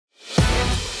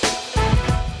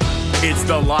It's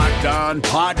the Locked On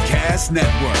Podcast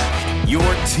Network, your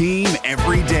team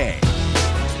every day.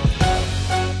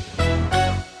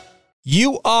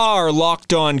 You are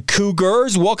Locked On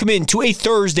Cougars. Welcome into a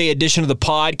Thursday edition of the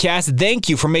podcast. Thank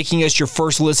you for making us your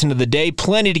first listen of the day.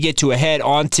 Plenty to get to ahead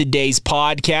on today's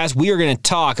podcast. We are going to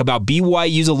talk about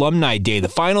BYU's Alumni Day, the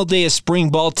final day of spring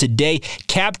ball today,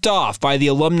 capped off by the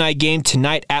Alumni game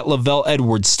tonight at Lavelle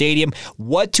Edwards Stadium.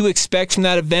 What to expect from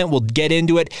that event, we'll get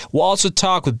into it. We'll also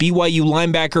talk with BYU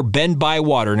linebacker Ben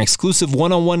Bywater, an exclusive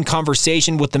one-on-one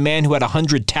conversation with the man who had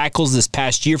 100 tackles this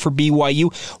past year for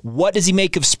BYU. What does he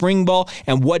make of spring ball?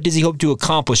 And what does he hope to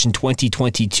accomplish in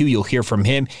 2022? You'll hear from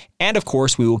him. And, of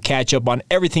course, we will catch up on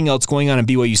everything else going on in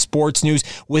BYU sports news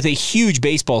with a huge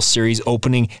baseball series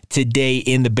opening today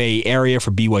in the Bay Area for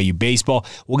BYU baseball.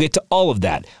 We'll get to all of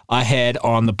that ahead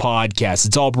on the podcast.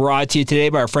 It's all brought to you today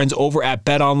by our friends over at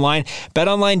BetOnline.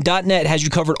 BetOnline.net has you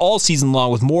covered all season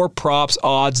long with more props,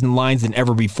 odds, and lines than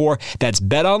ever before. That's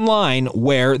BetOnline,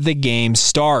 where the game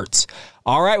starts.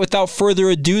 All right, without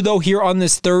further ado, though, here on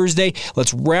this Thursday,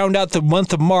 let's round out the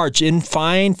month of March in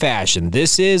fine fashion.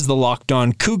 This is the Locked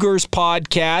On Cougars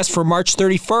podcast for March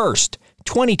 31st,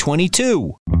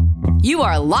 2022. You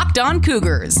are Locked On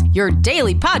Cougars, your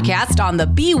daily podcast on the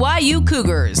BYU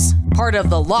Cougars, part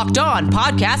of the Locked On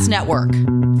Podcast Network,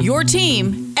 your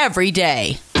team every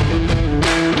day.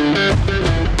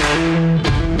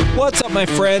 What's up, my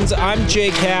friends? I'm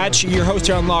Jake Hatch, your host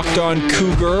here on Locked On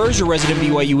Cougars, your resident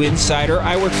BYU insider.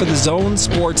 I work for the Zone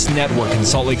Sports Network in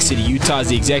Salt Lake City, Utah, as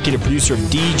the executive producer of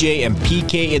DJ and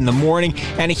PK in the Morning.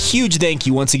 And a huge thank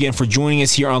you once again for joining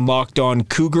us here on Locked On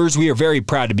Cougars. We are very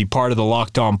proud to be part of the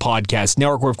Locked On Podcast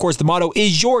Network, where, of course, the motto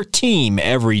is your team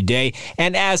every day.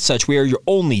 And as such, we are your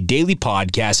only daily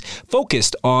podcast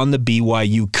focused on the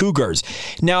BYU Cougars.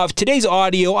 Now, if today's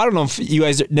audio, I don't know if you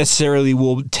guys necessarily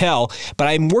will tell, but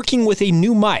I'm working with a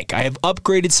new mic. I have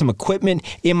upgraded some equipment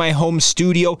in my home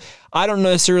studio. I don't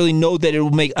necessarily know that it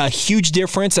will make a huge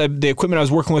difference. The equipment I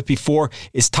was working with before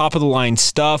is top-of-the-line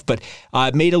stuff, but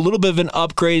I made a little bit of an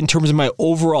upgrade in terms of my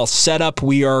overall setup.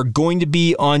 We are going to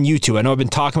be on YouTube. I know I've been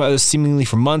talking about this seemingly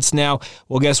for months now.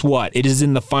 Well, guess what? It is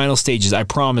in the final stages. I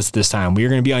promise this time. We are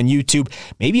going to be on YouTube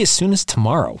maybe as soon as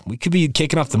tomorrow. We could be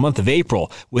kicking off the month of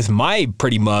April with my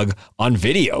pretty mug on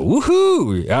video.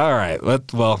 Woohoo! All right.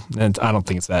 Well, I don't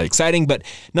think it's that exciting, but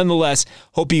nonetheless,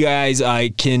 hope you guys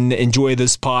can enjoy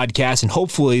this podcast. And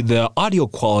hopefully the audio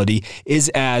quality is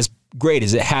as great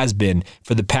as it has been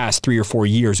for the past 3 or 4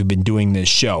 years we've been doing this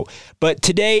show. But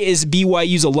today is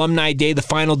BYU's Alumni Day, the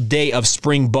final day of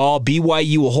spring ball.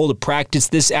 BYU will hold a practice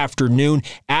this afternoon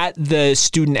at the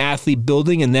student-athlete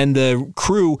building, and then the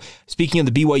crew, speaking of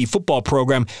the BYU football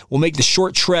program, will make the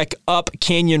short trek up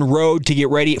Canyon Road to get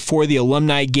ready for the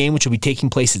Alumni game, which will be taking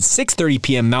place at 6:30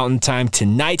 p.m. Mountain Time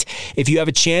tonight. If you have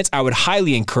a chance, I would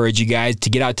highly encourage you guys to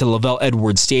get out to Lavelle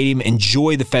Edwards Stadium,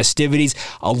 enjoy the festivities.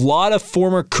 A lot of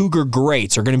former Cougar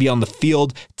greats are going to be on the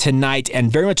field tonight,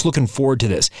 and very much looking forward to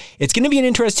this. It's going to be an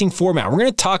interesting format. We're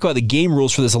going to talk about the game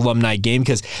rules for this Alumni game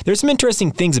because there's some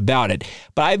interesting things about it,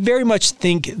 but I very much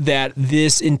think that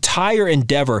this entire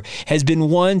endeavor has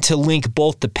been one to link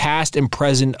both the past and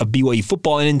present of BYU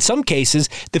football, and in some cases,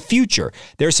 the future.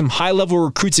 There's some high-level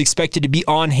recruits expected to be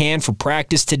on hand for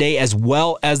practice today as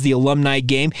well as the Alumni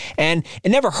game, and it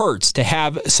never hurts to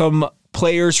have some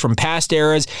players from past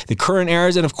eras, the current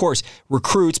eras, and of course,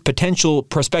 recruits, potential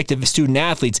prospective student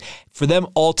athletes, for them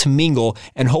all to mingle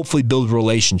and hopefully build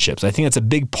relationships. I think that's a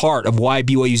big part of why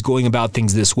BYU is going about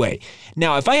things this way.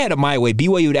 Now, if I had it my way,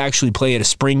 BYU would actually play at a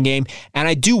spring game, and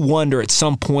I do wonder at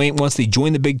some point, once they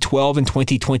join the Big 12 in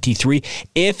 2023,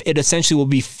 if it essentially will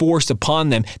be forced upon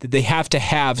them that they have to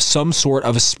have some sort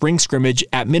of a spring scrimmage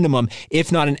at minimum,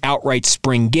 if not an outright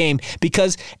spring game,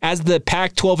 because as the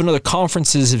Pac-12 and other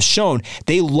conferences have shown,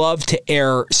 they love to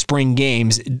air spring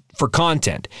games for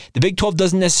content. The Big 12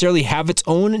 doesn't necessarily have its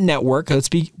own network. Let's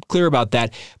be clear about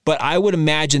that. But I would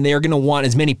imagine they are going to want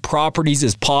as many properties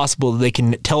as possible that they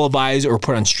can televise or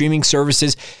put on streaming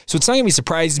services. So it's not going to be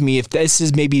surprising to me if this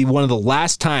is maybe one of the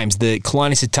last times the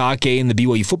Kalani Sitake and the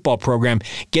BYU football program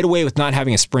get away with not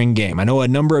having a spring game. I know a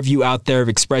number of you out there have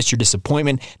expressed your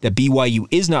disappointment that BYU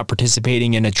is not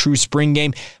participating in a true spring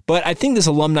game, but I think this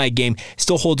Alumni game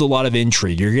still holds a lot of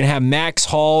intrigue. You're going to have Max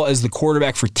Hall as the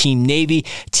quarterback for Team Navy.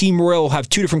 Team Royal will have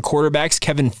two different quarterbacks,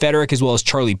 Kevin Federick as well as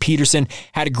Charlie Peterson.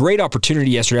 Had a great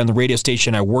opportunity yesterday on the radio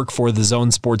station I work for, the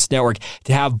Zone Sports Network,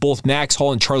 to have both Max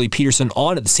Hall and Charlie Peterson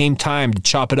on at the same time to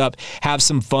chop it up, have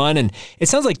some fun, and it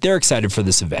sounds like they're excited for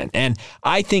this event. And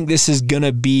I think this is going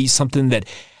to be something that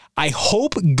I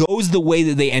hope goes the way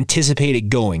that they anticipate it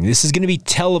going. This is going to be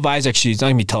televised. Actually, it's not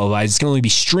going to be televised. It's going to be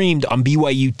streamed on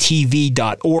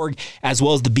BYUtv.org as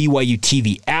well as the BYU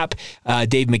TV app.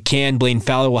 Dave McCann, Blaine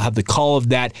Fowler will have the call of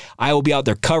that. I will be out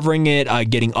there covering it,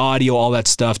 getting audio, all that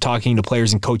stuff, talking to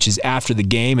players and coaches after the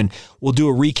game, and we'll do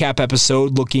a recap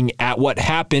episode looking at what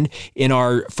happened in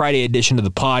our Friday edition of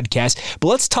the podcast. But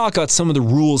let's talk about some of the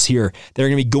rules here that are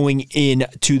going to be going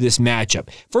into this matchup.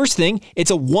 First thing,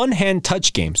 it's a one-hand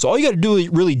touch game. So all you got to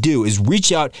really do is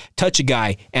reach out, touch a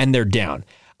guy, and they're down.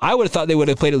 I would have thought they would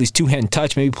have played at least two-hand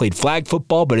touch, maybe played flag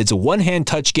football, but it's a one-hand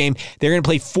touch game. They're going to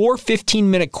play 4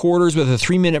 15-minute quarters with a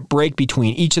 3-minute break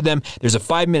between each of them. There's a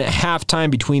 5-minute halftime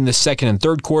between the second and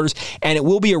third quarters, and it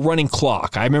will be a running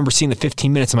clock. I remember seeing the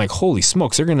 15 minutes. I'm like, holy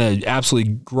smokes, they're going to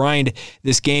absolutely grind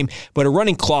this game. But a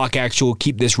running clock actually will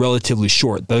keep this relatively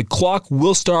short. The clock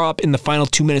will start up in the final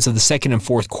 2 minutes of the second and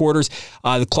fourth quarters.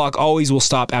 The clock always will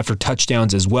stop after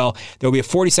touchdowns as well. There will be a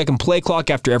 40-second play clock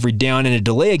after every down, and a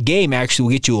delay of game actually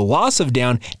will get you a loss of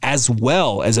down as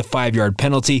well as a 5-yard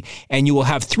penalty, and you will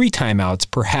have 3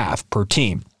 timeouts per half per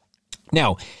team.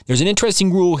 Now, there's an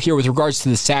interesting rule here with regards to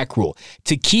the sack rule.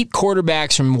 To keep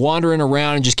quarterbacks from wandering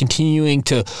around and just continuing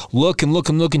to look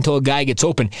until a guy gets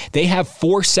open, they have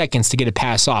 4 seconds to get a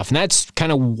pass off, and that's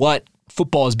kind of what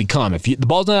football has become. If the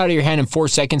ball's not out of your hand in 4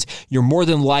 seconds, you're more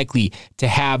than likely to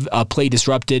have a play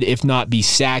disrupted, if not be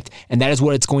sacked, and that is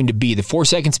what it's going to be. The 4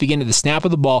 seconds begin at the snap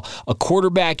of the ball. A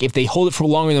quarterback, if they hold it for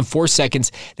longer than 4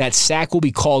 seconds, that sack will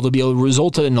be called. It'll be able to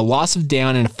result in a loss of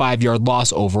down and a 5-yard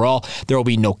loss overall. There will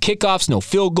be no kickoffs, no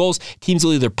field goals. Teams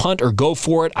will either punt or go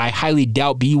for it. I highly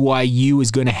doubt BYU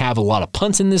is going to have a lot of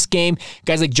punts in this game.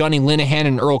 Guys like Johnny Linehan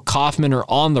and Earl Kaufman are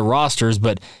on the rosters,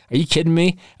 but are you kidding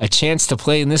me? A chance to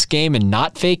play in this game and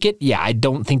not fake it? Yeah, I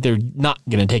don't think they're not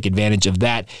going to take advantage of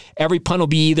that. Every punt will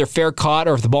be either fair caught,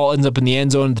 or if the ball ends up in the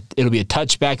end zone, it'll be a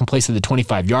touchback in place of the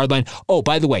 25-yard line. Oh,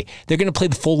 by the way, they're going to play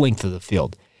the full length of the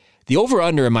field. The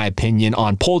over-under, in my opinion,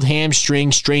 on pulled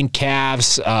hamstrings, strained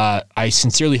calves, I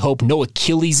sincerely hope no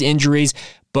Achilles injuries,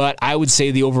 but I would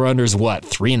say the over-under is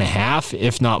 3.5,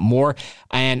 if not more.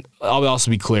 And I'll also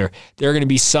be clear, there are going to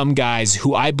be some guys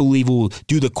who I believe will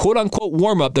do the quote-unquote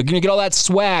warm-up. They're going to get all that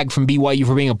swag from BYU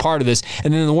for being a part of this.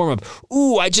 And then in the warm-up,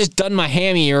 I just done my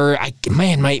hammy, or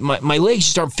my legs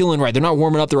just aren't feeling right. They're not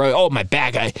warming up the right. Oh, my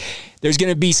back. There's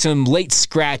going to be some late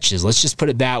scratches. Let's just put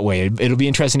it that way. It'll be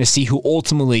interesting to see who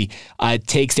ultimately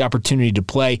takes the opportunity to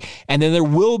play. And then there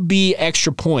will be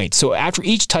extra points. So after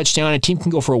each touchdown, a team can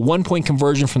go for a 1-point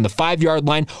conversion from the 5-yard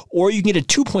line, or you can get a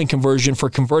 2-point conversion for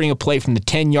converting a play from the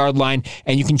 10-yard line,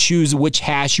 and you can choose which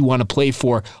hash you want to play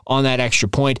for on that extra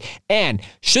point. And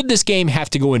should this game have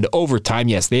to go into overtime,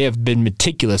 yes, they have been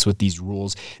meticulous with these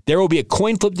rules. There will be a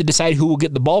coin flip to decide who will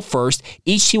get the ball first.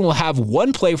 Each team will have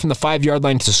one play from the 5-yard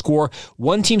line to score.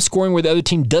 One team scoring where the other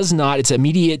team does not, its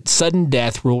immediate sudden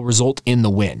death will result in the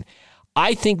win.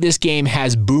 I think this game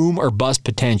has boom or bust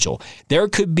potential. There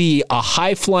could be a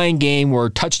high-flying game where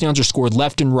touchdowns are scored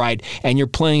left and right, and you're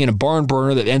playing in a barn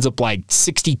burner that ends up like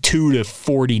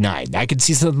 62-49. I could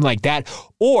see something like that.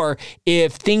 Or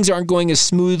if things aren't going as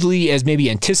smoothly as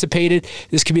maybe anticipated,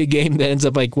 this could be a game that ends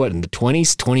up like, in the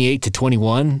 20s,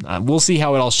 28-21? We'll see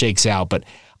how it all shakes out, but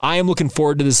I am looking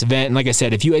forward to this event, and like I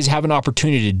said, if you guys have an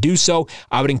opportunity to do so,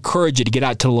 I would encourage you to get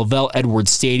out to Lavelle Edwards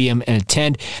Stadium and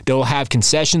attend. They'll have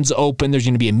concessions open. There's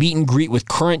going to be a meet and greet with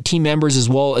current team members as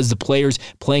well as the players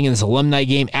playing in this alumni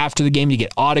game. After the game, you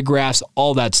get autographs,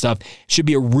 all that stuff. Should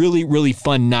be a really, really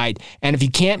fun night. And if you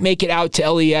can't make it out to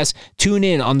LES, tune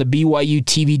in on the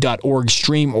BYUtv.org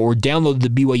stream or download the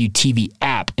BYU TV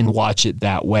app and watch it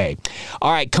that way.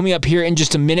 All right, coming up here in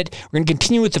just a minute, we're going to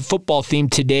continue with the football theme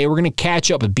today. We're going to catch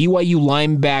up with BYU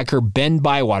linebacker Ben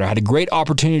Bywater. Had a great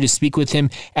opportunity to speak with him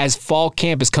as fall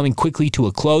camp is coming quickly to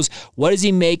a close. What does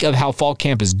he make of how fall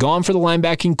camp has gone for the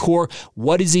linebacking core?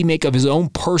 What does he make of his own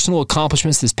personal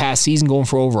accomplishments this past season, going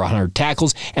for over 100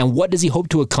 tackles? And what does he hope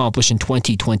to accomplish in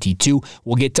 2022?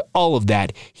 We'll get to all of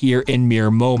that here in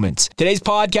mere moments. Today's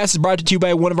podcast is brought to you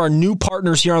by one of our new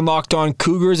partners here on Locked On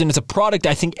Cougars, and it's a product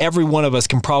I think every one of us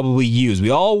can probably use. We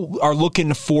all are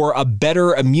looking for a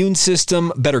better immune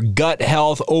system, better gut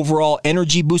health, overall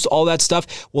energy boost, all that stuff.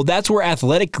 Well, that's where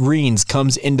Athletic Greens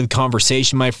comes into the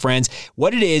conversation, my friends.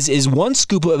 What it is one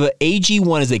scoop of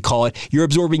AG1, as they call it. You're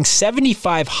absorbing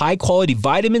 75 high-quality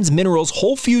vitamins, minerals,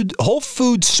 whole food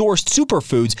sourced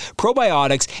superfoods,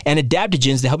 probiotics, and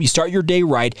adaptogens to help you start your day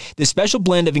right. This special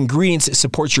blend of ingredients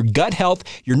supports your gut health,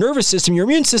 your nervous system, your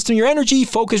immune system, your energy,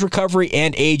 focus, recovery,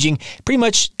 and aging. Pretty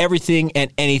much everything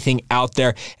and anything out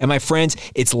there. And my friends,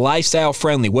 it's lifestyle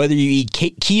friendly. Whether you eat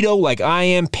keto like I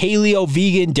I am paleo,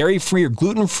 vegan, dairy-free, or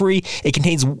gluten-free. It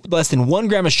contains less than 1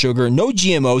 gram of sugar, no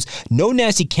GMOs, no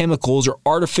nasty chemicals or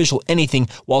artificial anything,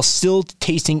 while still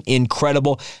tasting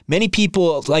incredible. Many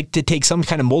people like to take some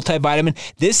kind of multivitamin.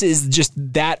 This is just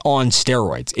that on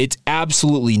steroids. It's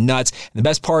absolutely nuts. And the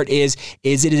best part is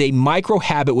it is a micro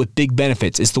habit with big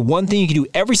benefits. It's the one thing you can do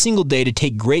every single day to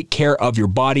take great care of your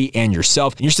body and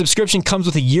yourself. And your subscription comes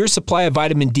with a year's supply of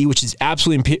vitamin D, which is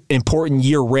absolutely important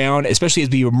year-round, especially as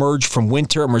we emerge from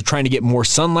winter and we're trying to get more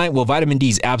sunlight. Well, vitamin D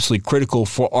is absolutely critical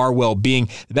for our well-being.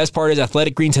 The best part is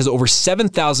Athletic Greens has over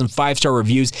 7,000 five-star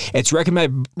reviews. It's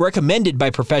recommended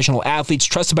by professional athletes,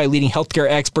 trusted by leading healthcare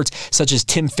experts such as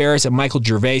Tim Ferriss and Michael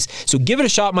Gervais. So give it a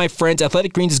shot, my friends.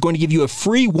 Athletic Greens is going to give you a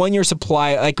free 1-year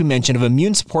supply, like we mentioned, of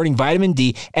immune-supporting vitamin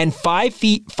D and 5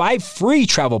 free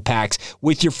travel packs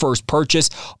with your first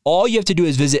purchase. All you have to do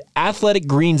is visit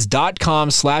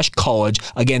athleticgreens.com/college.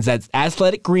 Again, that's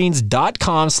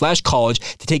athleticgreens.com/college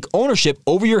to take ownership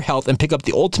over your health and pick up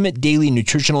the ultimate daily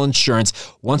nutritional insurance.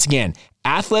 Once again,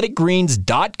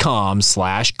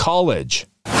 athleticgreens.com/college.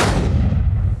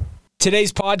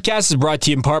 Today's podcast is brought to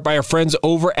you in part by our friends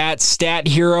over at Stat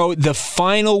Hero. The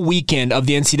final weekend of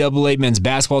the NCAA men's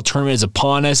basketball tournament is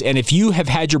upon us, and if you have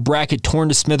had your bracket torn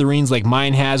to smithereens like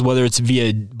mine has, whether it's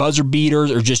via buzzer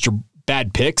beaters or just your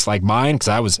bad picks like mine, because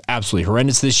I was absolutely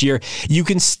horrendous this year, you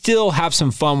can still have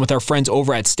some fun with our friends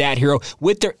over at Stat Hero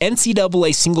with their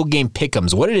NCAA single game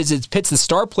pick'ems. What it is, it pits the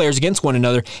star players against one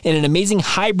another in an amazing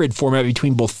hybrid format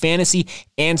between both fantasy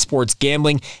and sports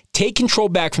gambling. Take control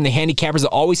back from the handicappers that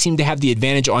always seem to have the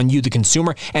advantage on you, the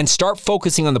consumer, and start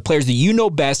focusing on the players that you know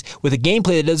best with a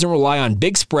gameplay that doesn't rely on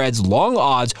big spreads, long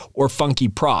odds, or funky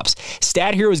props.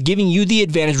 Stat Hero is giving you the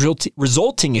advantage,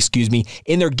 resulting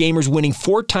in their gamers winning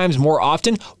 4 times more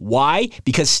often. Why?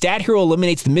 Because Stat Hero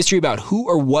eliminates the mystery about who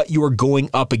or what you are going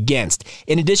up against.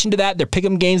 In addition to that, their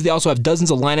pick'em games, they also have dozens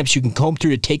of lineups you can comb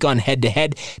through to take on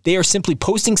head-to-head. They are simply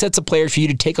posting sets of players for you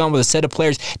to take on with a set of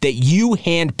players that you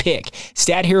hand-pick.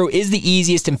 Stat Hero is the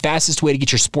easiest and fastest way to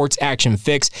get your sports action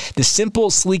fix. The simple,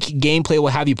 sleek gameplay will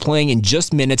have you playing in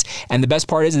just minutes, and the best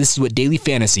part is this is what daily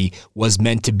fantasy was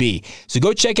meant to be. So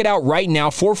go check it out right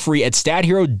now for free at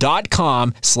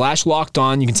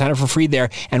stathero.com/lockedon. You can sign up for free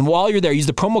there, and while you're there, use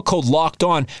the promo code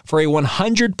LOCKEDON for a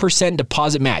 100%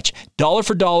 deposit match. Dollar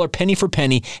for dollar, penny for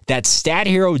penny. That's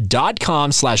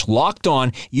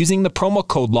stathero.com/lockedon using the promo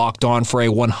code LOCKEDON for a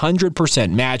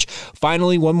 100% match.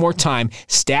 Finally, one more time,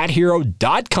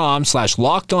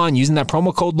 stathero.com/lockedon using that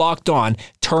promo code LOCKEDON.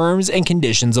 Terms and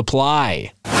conditions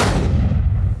apply.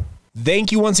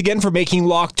 Thank you once again for making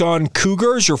Locked On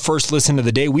Cougars your first listen of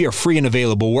the day. We are free and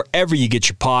available wherever you get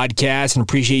your podcasts, and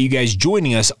appreciate you guys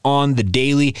joining us on the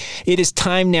daily. It is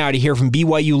time now to hear from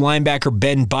BYU linebacker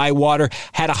Ben Bywater.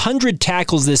 Had 100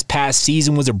 tackles this past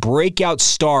season, was a breakout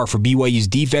star for BYU's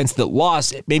defense that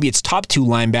lost maybe its top 2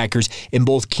 linebackers in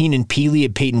both Keenan Peely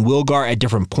and Peyton Wilgar at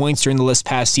different points during the list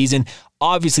past season.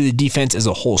 Obviously, the defense as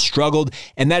a whole struggled,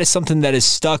 and that is something that is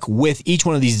stuck with each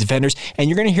one of these defenders, and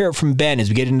you're going to hear it from Ben as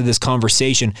we get into this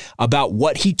conversation about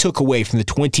what he took away from the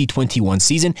 2021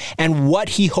 season and what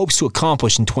he hopes to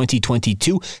accomplish in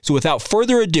 2022. So without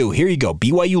further ado, here you go,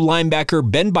 BYU linebacker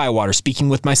Ben Bywater speaking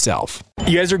with myself.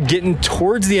 You guys are getting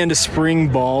towards the end of spring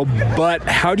ball, but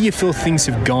how do you feel things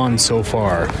have gone so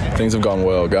far? Things have gone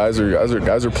well. Guys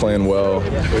are playing well.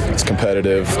 It's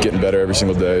competitive, getting better every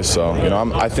single day. So,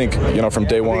 I think, from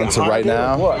day one to right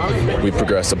now, we've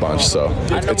progressed a bunch. So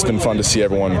it's been fun to see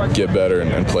everyone get better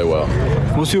and play well.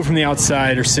 Most people from the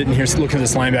outside are sitting here looking at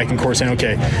this linebacking core saying,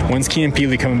 okay, when's Keenan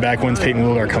Peely coming back? When's Peyton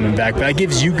Wilgar coming back? But that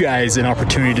gives you guys an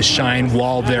opportunity to shine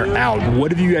while they're out.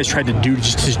 What have you guys tried to do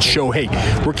just to show, hey,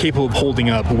 we're capable of holding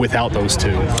up without those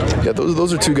two? Yeah,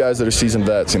 those are 2 guys that are seasoned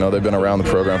vets. They've been around the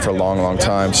program for a long, long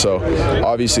time. So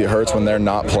obviously it hurts when they're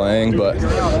not playing. But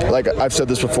like I've said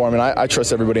this before, I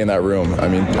trust everybody in that room.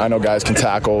 I know guys can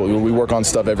tackle. We work on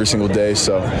stuff every single day.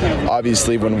 So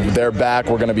obviously when they're back,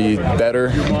 we're going to be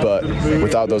better. But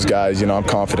without those guys, I'm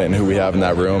confident in who we have in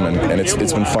that room. And it's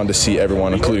been fun to see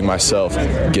everyone, including myself,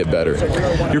 get better.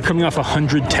 You're coming off a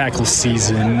 100 tackle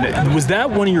season. Was that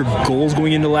one of your goals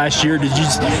going into last year? Did you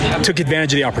just took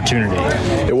advantage of the opportunity?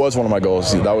 It was one of my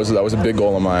goals. That was a big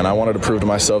goal of mine. I wanted to prove to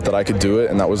myself that I could do it,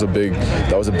 and that was a big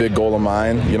goal of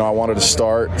mine. I wanted to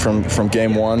start from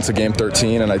game 1 to game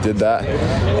 13, and I did that.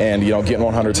 And getting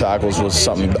 100 tackles was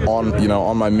something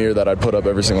on my mirror that I'd put up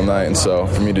every single night. And so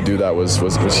for me to do that was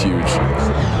huge.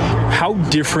 how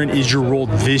different is your role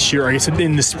this year, I guess,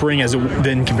 in the spring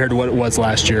than compared to what it was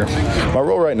last year? My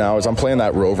role right now is I'm playing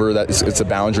that rover. It's a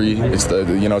boundary. It's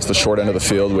the short end of the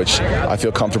field, which I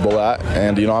feel comfortable at.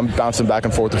 And I'm bouncing back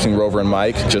and forth between rover and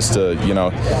Mike just to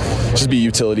just be a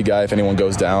utility guy if anyone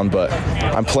goes down. But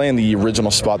I'm playing the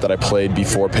original spot that I played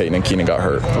before Peyton and Keenan got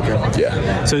hurt. Okay.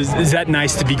 Yeah. So is that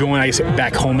nice to be going, I guess,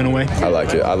 back home in a way? I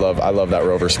like it. I love that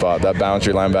rover spot, that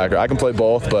boundary linebacker. I can play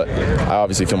both, but I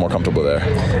obviously feel more comfortable there.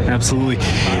 Absolutely.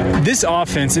 This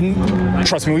offense, and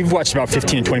trust me, we've watched about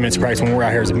 15 and 20 minutes of practice when we're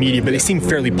out here as a media, but they seem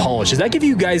fairly polished. Does that give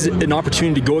you guys an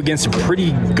opportunity to go against a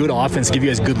pretty good offense, give you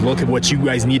guys a good look at what you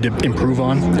guys need to improve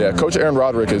on? Yeah, Coach Aaron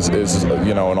Roderick is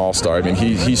an all-star. I mean,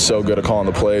 he's so good at calling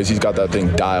the plays. He's got that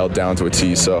thing dialed down to a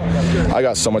T. So I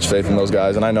got so much faith in those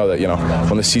guys, and I know that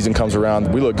when the season comes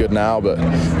around, we look good now, but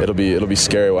it'll be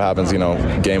scary what happens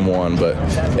game one. But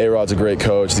A-Rod's a great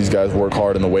coach. These guys work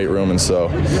hard in the weight room, and so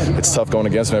it's tough going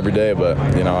against him every day. But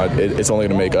it's only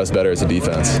going to make us better as a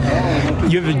defense.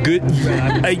 You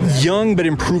have a young but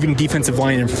improving defensive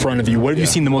line in front of you. What have you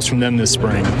seen the most from them this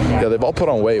spring? Yeah, they've all put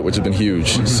on weight, which has been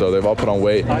huge. So they've all put on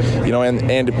weight.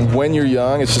 And when you're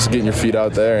young, it's just getting your feet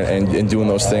out there and doing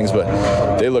those things.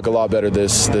 But they look a lot better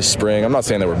this spring. I'm not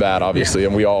saying they were bad, obviously,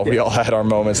 and we all had our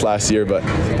moments last year. But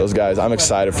those guys, I'm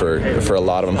excited for a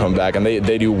lot of them coming back, and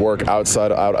they do work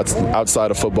outside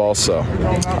of football. So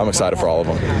I'm excited for all of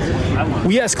them.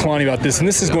 We asked Kalani about this, and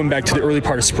this is going back to the early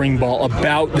part of spring ball,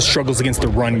 about the struggles against the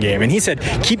run game. And he said,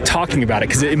 keep talking about it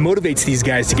because it motivates these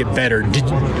guys to get better.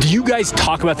 Do you guys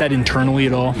talk about that internally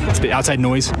at all? It's the outside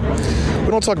noise? We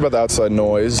don't talk about the outside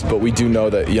noise, but we do know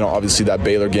that, obviously that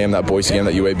Baylor game, that Boise game,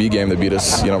 that UAB game, they beat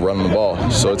us, running the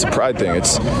ball. So it's a pride thing.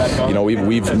 It's,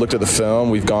 we've looked at the film,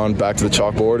 we've gone back to the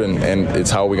chalkboard, and it's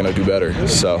how are we going to do better.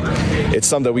 So it's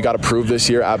something that we got to prove this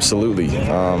year, absolutely.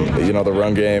 The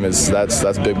run game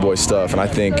that's big boy stuff, and I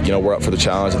think, we're up for the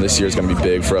challenge, and this year is going to be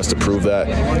big for us to prove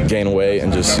that, gain weight,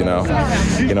 and just,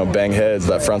 bang heads,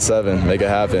 that front seven, make it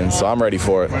happen. So I'm ready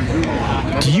for it.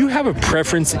 Do you have a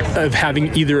preference of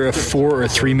having either a 4 or a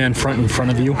 3-man front in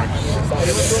front of you?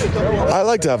 I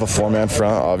like to have a 4-man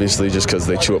front, obviously, just because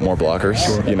they chew up more blockers.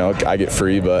 Sure. I get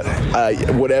free, but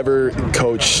whatever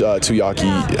Coach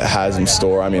Tuyaki has in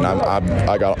store, I mean,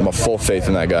 I got my full faith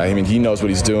in that guy. I mean, he knows what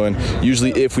he's doing.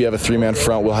 Usually, if we have a 3-man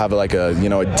front, we'll have a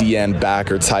DN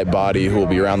backer type body who will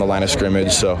be around the line of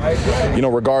scrimmage. So,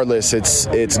 regardless,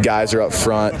 it's guys are up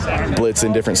front, blitz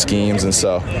in different schemes, and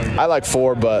so I like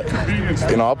 4, but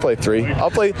I'll play 3. I'll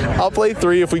play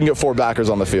 3 if we can get 4 backers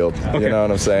on the field. Okay. You know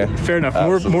what I'm saying? Fair enough.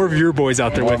 More of your boys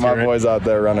out there with you, my boys out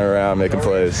there running around making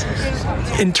plays.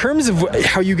 In terms of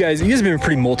how you guys have been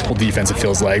pretty multiple defense, it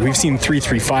feels like. We've seen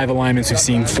 3-3-5 alignments, we've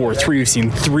seen 4-3, we've seen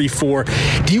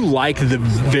 3-4. Do you like the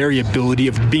variability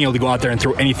of being able to go out there and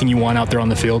throw anything you want out there on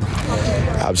the field?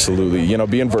 Absolutely.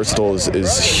 Being versatile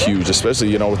is huge,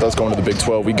 especially, with us going to the Big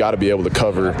 12, we got to be able to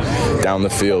cover down the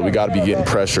field. We got to be getting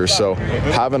pressure. So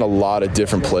having a lot of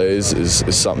different plays is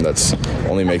something that's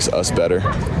only makes us better.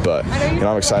 But,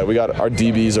 I'm excited. We got our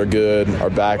DBs are good. Our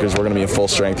backers, we're going to be in full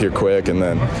strength here quick. And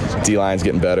then D-line's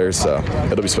getting better. So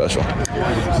it'll be special.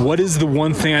 What is the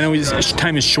one thing, I know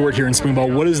time is short here in spring ball,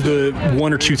 what is the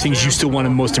 1 or 2 things you still want to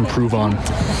most improve on?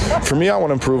 For me, I want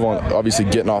to improve on obviously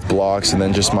getting off blocks and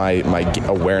then just my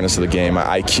awareness of the game,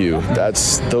 my IQ.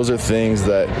 Those are things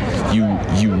that you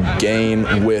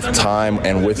gain with time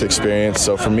and with experience.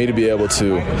 So for me to be able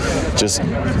to just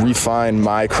refine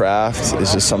my craft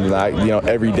is just something that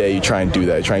every day you try and do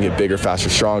that. You try and get bigger, faster,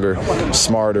 stronger,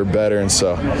 smarter, better. And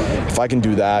so if I can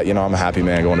do that, I'm a happy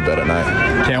man going to bed at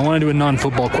night. Okay, I want to do a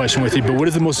non-football question with you, but what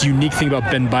is the most unique thing about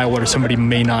Ben Bywater somebody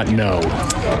may not know?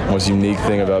 Most unique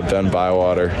thing about Ben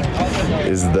Bywater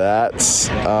is that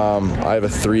I have a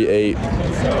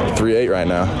 3.8 right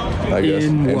now, I guess.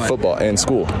 In football, in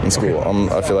school. Okay.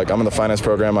 I feel like I'm in the finance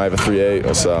program. I have a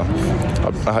 3.8, so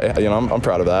I'm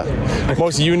proud of that.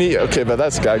 Most unique, okay, but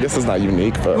I guess that's not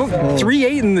unique. But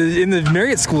 3.8 in the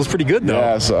Marriott school is pretty good, though.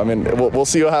 Yeah, so I mean, we'll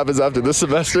see what happens after this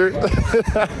semester.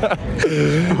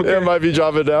 It might be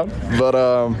dropping down, but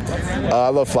I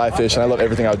love fly fishing. I love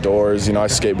everything outdoors. I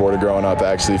skateboarded growing up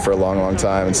actually for a long, long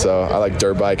time, and so I like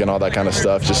dirt bike and all that kind of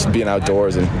stuff. Just being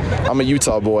outdoors, and I'm a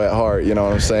Utah boy at heart. You know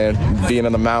what I'm saying? Being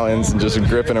in the mountains and just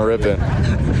gripping and ripping.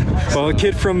 Well, a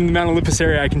kid from the Mount Olympus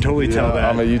area, I can totally tell that.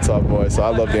 I'm a Utah boy, so I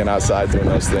love being outside doing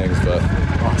those things. But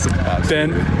awesome.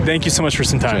 Ben, thank you so much for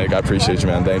some time. Jake, I appreciate you,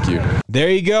 man. Thank you. There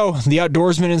you go. The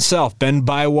outdoorsman himself, Ben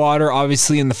Bywater,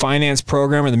 obviously in the finance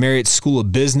program at the Marriott School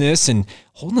of Business, and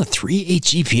holding a 3.8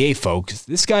 GPA, folks.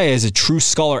 This guy is a true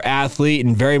scholar athlete,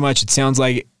 and very much, it sounds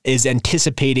like, is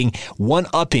anticipating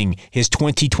one-upping his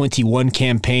 2021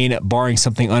 campaign, barring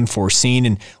something unforeseen,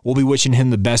 and we'll be wishing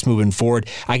him the best moving forward.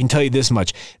 I can tell you this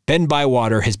much. Ben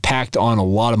Bywater has packed on a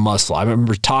lot of muscle. I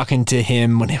remember talking to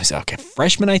him when he was a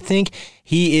freshman, I think.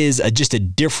 He is just a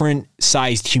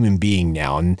different-sized human being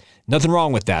now, and nothing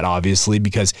wrong with that, obviously,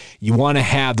 because you want to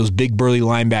have those big burly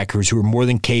linebackers who are more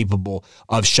than capable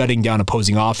of shutting down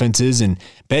opposing offenses, and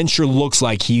Ben sure looks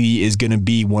like he is going to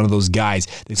be one of those guys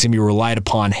that's going to be relied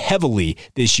upon heavily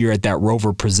this year at that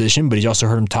rover position. But you also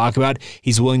heard him talk about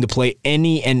he's willing to play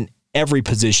any and every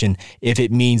position if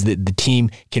it means that the team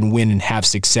can win and have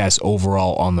success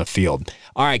overall on the field.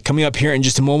 All right, coming up here in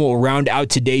just a moment, we'll round out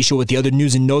today's show with the other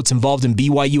news and notes involved in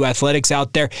BYU athletics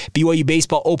out there. BYU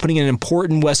baseball opening an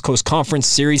important West Coast Conference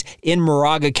series in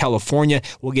Moraga, California.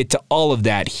 We'll get to all of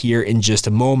that here in just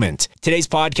a moment. Today's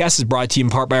podcast is brought to you in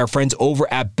part by our friends over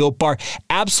at Built Bar.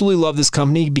 Absolutely love this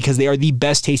company because they are the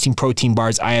best tasting protein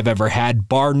bars I have ever had,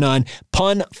 bar none.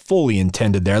 Pun fully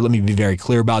intended there. Let me be very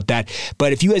clear about that.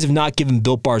 But if you guys have not given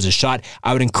Built Bars a shot,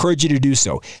 I would encourage you to do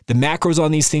so. The macros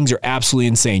on these things are absolutely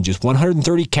insane. Just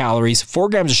 130 calories, 4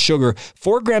 grams of sugar,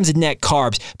 4 grams of net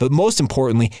carbs, but most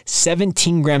importantly,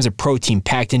 17 grams of protein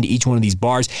packed into each one of these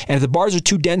bars. And if the bars are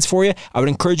too dense for you, I would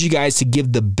encourage you guys to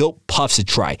give the Built Puffs a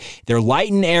try. They're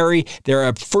light and airy. They're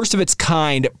a first of its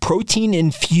kind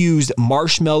protein-infused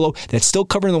marshmallow that's still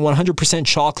covered in the 100%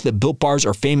 chocolate that Built Bars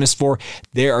are famous for.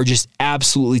 They are just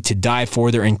absolutely to die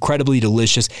for. They're incredibly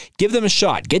delicious. Give them a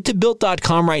shot. Get to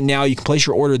Built.com right now. You can place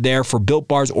your order there for Built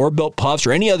Bars or Built Puffs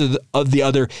or any other of the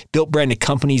other Built branded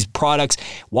companies' products.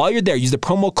 While you're there, use the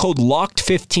promo code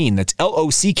LOCKED15. That's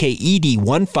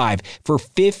LOCKED15 for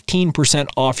 15%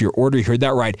 off your order. You heard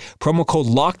that right. Promo code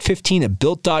LOCKED15 at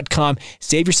Built.com.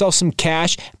 Save yourself some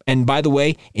cash. And by the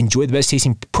way, enjoy the best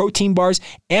tasting protein bars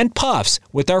and puffs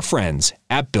with our friends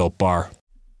at Built Bar.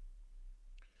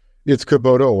 It's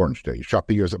Kubota Orange Day. Shop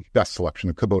the year's best selection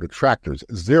of Kubota tractors,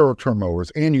 zero-turn mowers,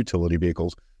 and utility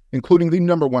vehicles, including the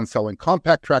 #1 selling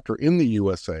compact tractor in the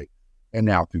USA. And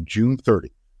now through June 30,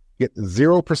 get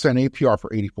 0% APR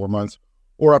for 84 months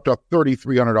or up to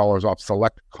 $3,300 off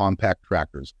select compact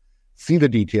tractors. See the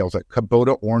details at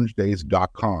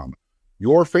KubotaOrangeDays.com.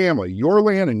 Your family, your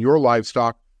land, and your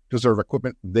livestock deserve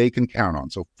equipment they can count on.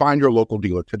 So find your local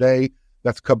dealer today.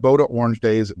 That's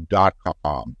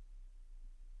KubotaOrangeDays.com.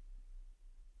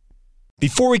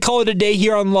 Before we call it a day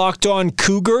here on Locked On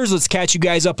Cougars, let's catch you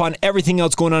guys up on everything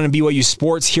else going on in BYU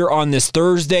sports here on this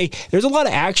Thursday. There's a lot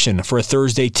of action for a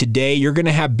Thursday today. You're going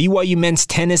to have BYU men's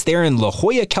tennis there in La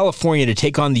Jolla, California to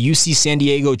take on the UC San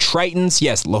Diego Tritons.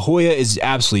 Yes, La Jolla is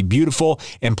absolutely beautiful,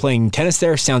 and playing tennis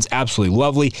there sounds absolutely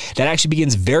lovely. That actually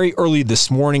begins very early this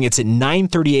morning. It's at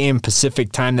 9:30 a.m.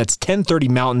 Pacific time. That's 10:30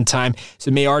 Mountain time, so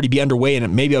it may already be underway, and it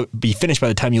may be finished by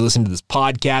the time you listen to this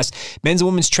podcast. Men's and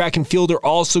women's track and field are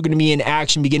also going to be in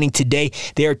action beginning today.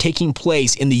 They are taking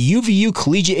place in the UVU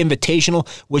Collegiate Invitational,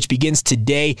 which begins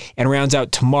today and rounds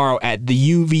out tomorrow at the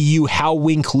UVU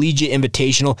Howwing Collegiate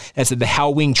Invitational. That's at the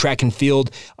Howwing Track and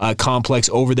Field complex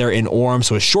over there in Orem.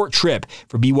 So a short trip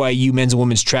for BYU men's and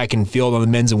women's track and field on the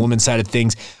men's and women's side of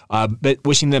things. But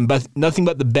wishing them nothing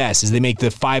but the best as they make the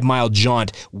 5-mile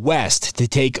jaunt west to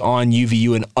take on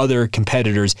UVU and other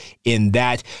competitors in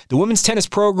that. The women's tennis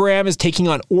program is taking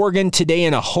on Oregon today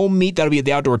in a home meet. That'll be at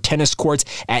the outdoor tennis courts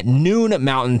at noon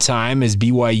Mountain time as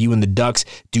BYU and the Ducks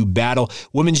do battle.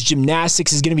 Women's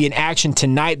gymnastics is going to be in action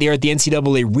tonight. They're at the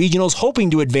NCAA Regionals,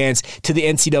 hoping to advance to the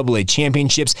NCAA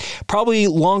Championships. Probably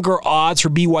longer odds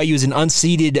for BYU as an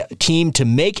unseeded team to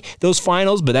make those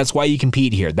finals, but that's why you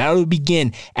compete here. That'll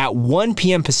begin at 1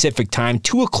 p.m. Pacific time,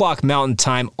 2 o'clock Mountain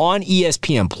time on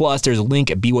ESPN+. There's a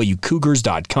link at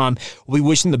BYUCougars.com. We'll be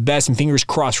wishing the best and fingers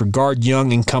crossed for Guard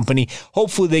Young and company.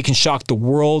 Hopefully they can shock the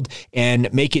world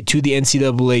and make it to the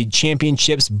NCAA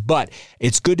Championships, but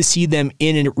it's good to see them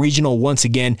in a regional once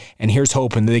again, and here's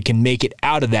hoping that they can make it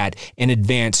out of that and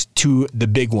advance to the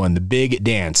big one, the big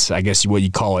dance, I guess what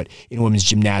you call it, in women's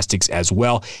gymnastics as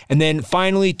well. And then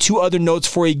finally, 2 other notes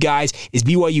for you guys is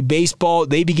BYU baseball.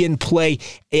 They begin play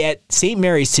at St.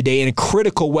 Mary's today in a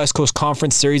critical West Coast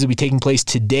Conference series that will be taking place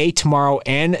today, tomorrow,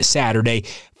 and Saturday.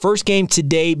 First game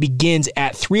today begins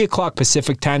at 3 o'clock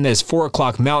Pacific time. That is 4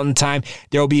 o'clock Mountain time.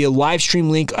 There will be a live stream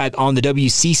link on the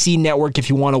WCC network if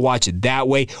you want to watch it that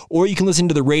way, or you can listen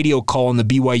to the radio call on the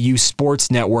BYU Sports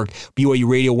Network, BYU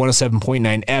Radio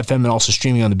 107.9 FM, and also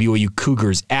streaming on the BYU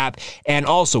Cougars app. And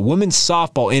also, women's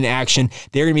softball in action.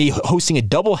 They're going to be hosting a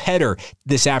doubleheader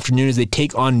this afternoon as they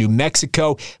take on New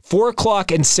Mexico. 4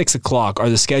 o'clock and and 6 o'clock are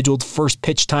the scheduled first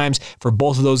pitch times for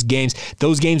both of those games.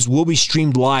 Those games will be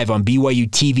streamed live on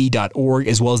BYUtv.org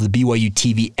as well as the BYU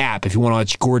TV app if you want to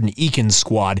watch Gordon Eakin's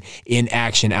squad in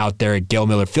action out there at Gail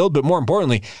Miller Field. But more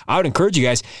importantly, I would encourage you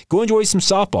guys, go enjoy some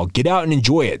softball. Get out and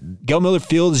enjoy it. Gail Miller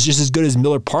Field is just as good as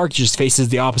Miller Park, just faces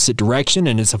the opposite direction,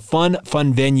 and it's a fun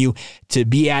venue to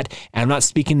be at. And I'm not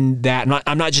speaking that,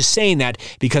 I'm not just saying that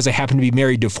because I happen to be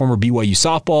married to a former BYU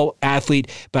softball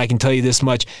athlete, but I can tell you this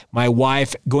much. My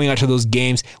wife going out to those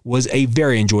games was a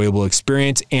very enjoyable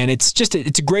experience, and it's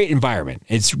a great environment.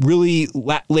 It's really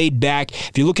laid back.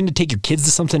 If you're looking to take your kids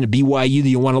to something at BYU that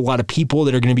you want a lot of people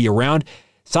that are going to be around,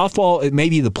 softball, it may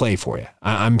be the play for you.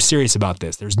 I'm serious about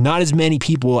this. There's not as many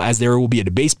people as there will be at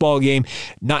a baseball game,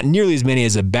 not nearly as many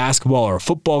as a basketball or a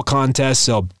football contest,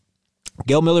 so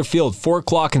Gail Miller Field, 4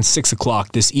 o'clock and 6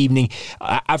 o'clock this evening,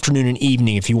 afternoon and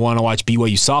evening if you want to watch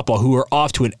BYU softball, who are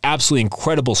off to an absolutely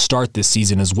incredible start this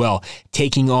season as well,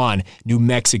 taking on New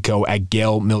Mexico at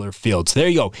Gail Miller Field. So there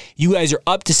you go. You guys are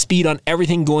up to speed on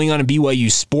everything going on in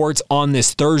BYU sports on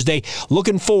this Thursday.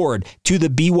 Looking forward to the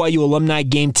BYU alumni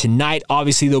game tonight.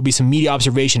 Obviously, there'll be some media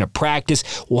observation at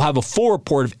practice. We'll have a full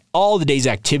report of all the day's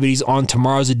activities on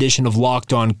tomorrow's edition of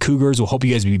Locked On Cougars. We'll hope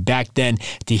you guys will be back then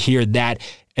to hear that.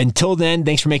 Until then,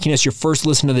 thanks for making us your first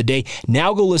listen of the day.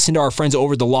 Now go listen to our friends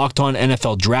over at the Locked On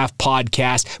NFL Draft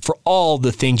Podcast for all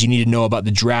the things you need to know about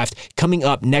the draft coming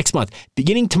up next month.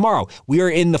 Beginning tomorrow, we are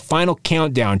in the final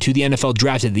countdown to the NFL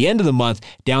Draft at the end of the month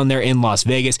down there in Las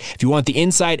Vegas. If you want the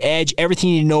inside edge, everything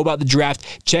you need to know about the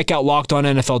draft, check out Locked On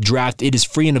NFL Draft. It is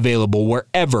free and available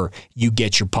wherever you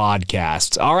get your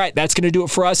podcasts. All right, that's going to do it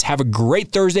for us. Have a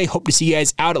great Thursday. Hope to see you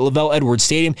guys out at Lavelle Edwards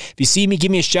Stadium. If you see me,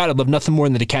 give me a shout. I'd love nothing more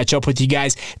than to catch up with you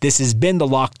guys. This has been the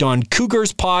Locked On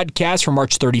Cougars podcast for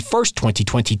March 31st,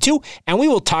 2022, and we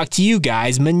will talk to you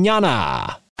guys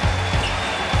mañana.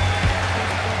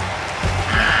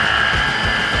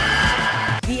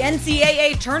 The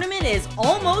NCAA tournament is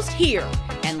almost here,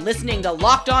 and listening to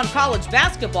Locked On College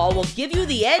Basketball will give you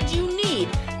the edge you need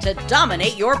to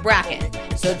dominate your bracket.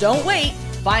 So don't wait.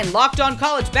 Find Locked On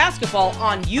College Basketball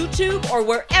on YouTube or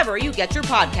wherever you get your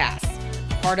podcasts.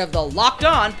 Part of the Locked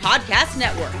On Podcast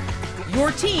Network.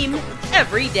 Your team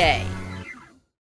every day.